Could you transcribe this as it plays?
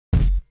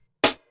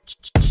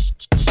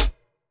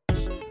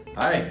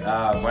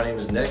Hi, my name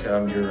is Nick.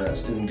 I'm your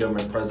student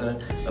government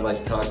president. I'd like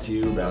to talk to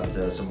you about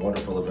some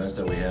wonderful events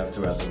that we have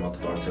throughout the month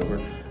of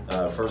October.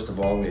 First of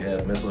all, we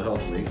have Mental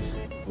Health Week,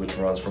 which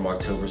runs from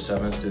October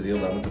 7th to the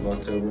 11th of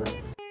October.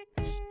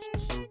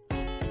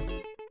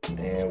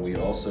 And we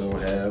also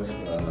have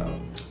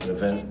an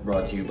event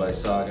brought to you by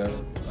Saga,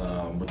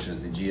 which is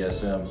the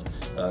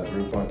GSM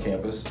group on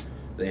campus.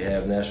 They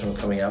have National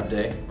Coming Out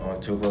Day on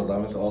October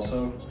 11th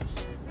also.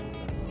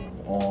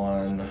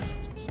 On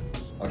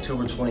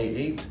October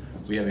 28th,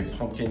 we have a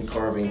pumpkin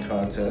carving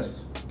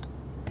contest.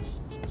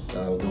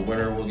 The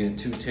winner will get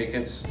 2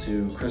 tickets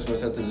to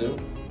Christmas at the Zoo.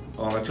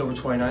 On October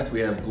 29th, we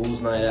have Ghouls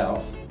Night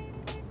Out,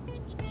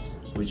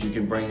 which you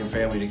can bring your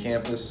family to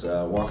campus,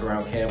 walk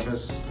around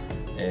campus,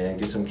 and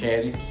get some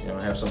candy,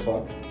 have some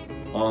fun.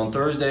 On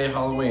Thursday,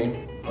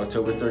 Halloween,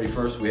 October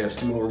 31st, we have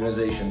Student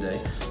Organization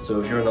Day.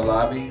 So if you're in the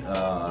lobby,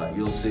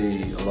 you'll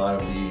see a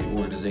lot of the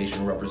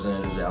organization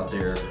representatives out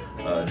there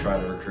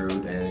trying to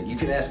recruit, and you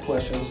can ask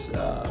questions,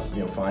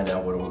 find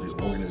out what all the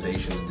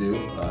organizations do.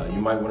 You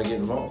might want to get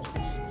involved.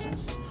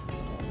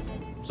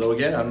 So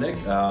again, I'm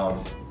Nick.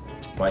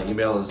 My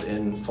email is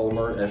Fullmer,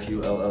 Fullmer,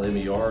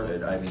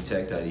 at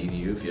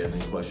ivtech.edu. If you have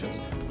any questions,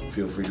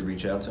 feel free to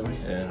reach out to me,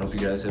 and hope you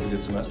guys have a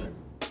good semester.